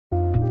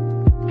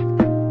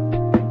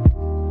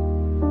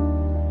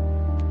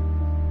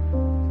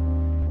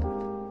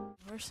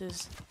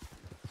horses.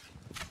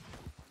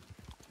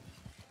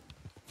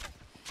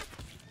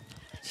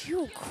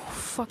 You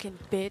fucking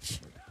bitch.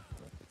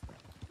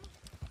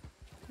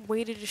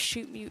 Waited to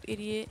shoot me, you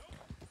idiot.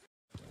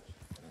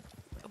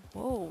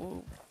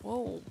 Whoa,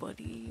 whoa,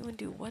 buddy. You wanna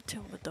do what to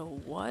him with the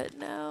what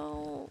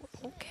now?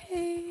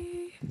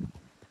 Okay.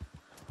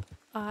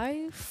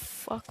 I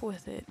fuck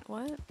with it.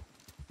 What?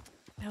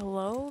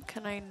 Hello?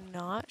 Can I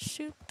not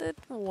shoot the...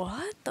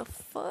 What the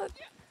fuck?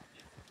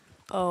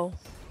 Oh.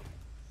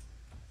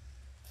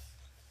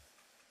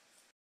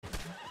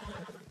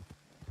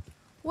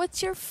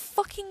 What's your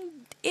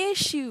fucking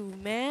issue,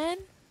 man?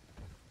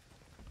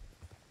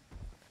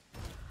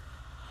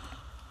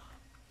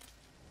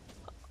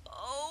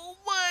 Oh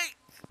my...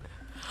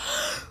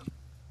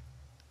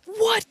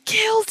 What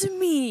killed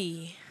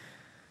me?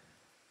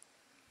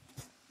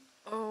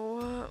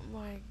 Oh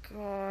my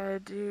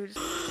god, dude.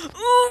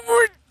 Oh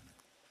my...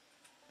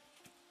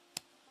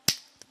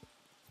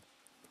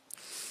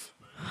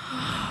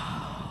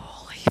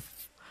 Holy...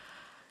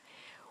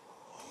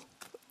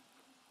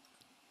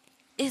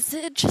 Is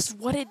it just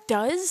what it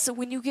does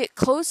when you get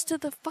close to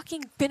the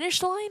fucking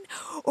finish line?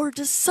 Or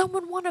does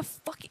someone want to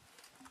fucking...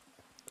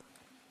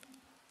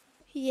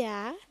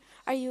 Yeah?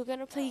 Are you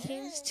gonna play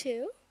games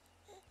too?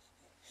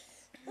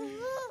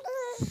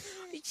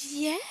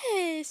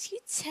 Yes, you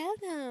tell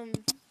them.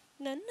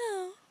 No,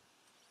 no.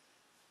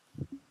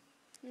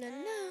 No,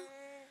 no.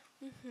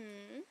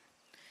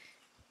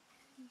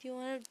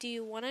 Do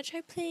you wanna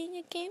try playing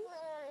a game?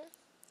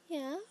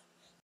 Yeah.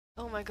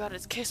 Oh my god,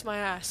 it's kissed my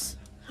ass.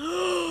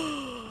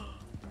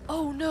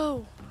 Oh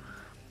no.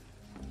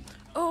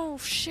 Oh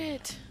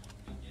shit.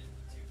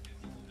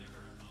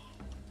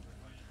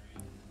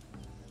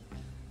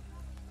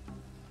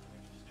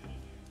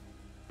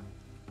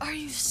 Are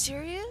you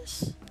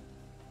serious?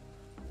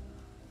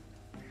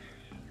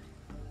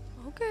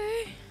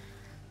 Okay.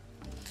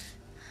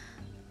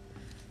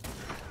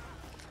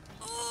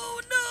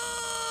 Oh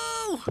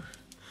no!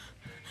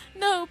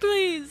 No,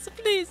 please,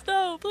 please,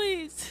 no,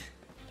 please.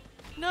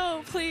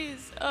 No,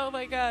 please. Oh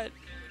my god.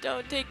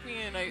 Don't take me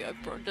in.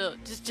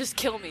 Just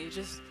kill me.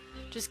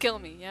 Just kill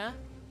me, yeah?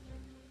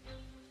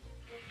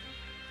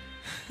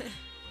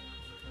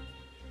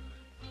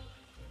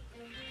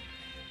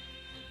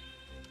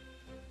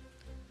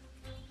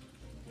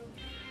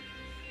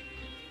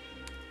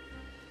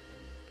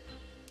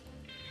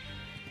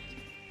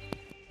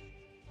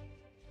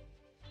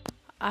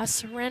 I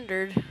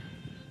surrendered.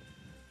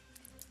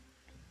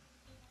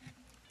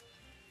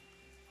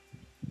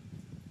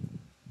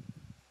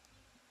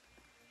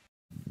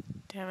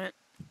 Damn it.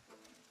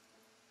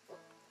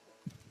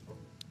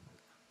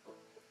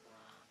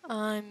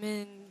 I'm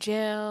in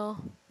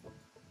jail.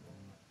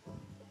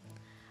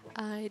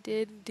 I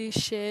didn't do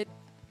shit.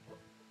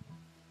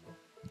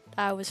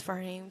 I was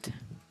framed.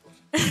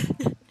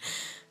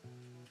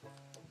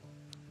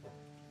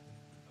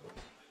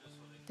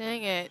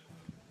 Dang it.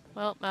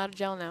 Well, I'm out of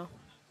jail now.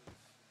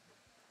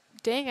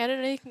 Dang, I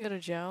didn't know you can go to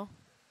jail.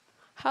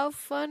 How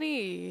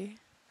funny.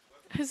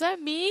 Is that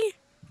me?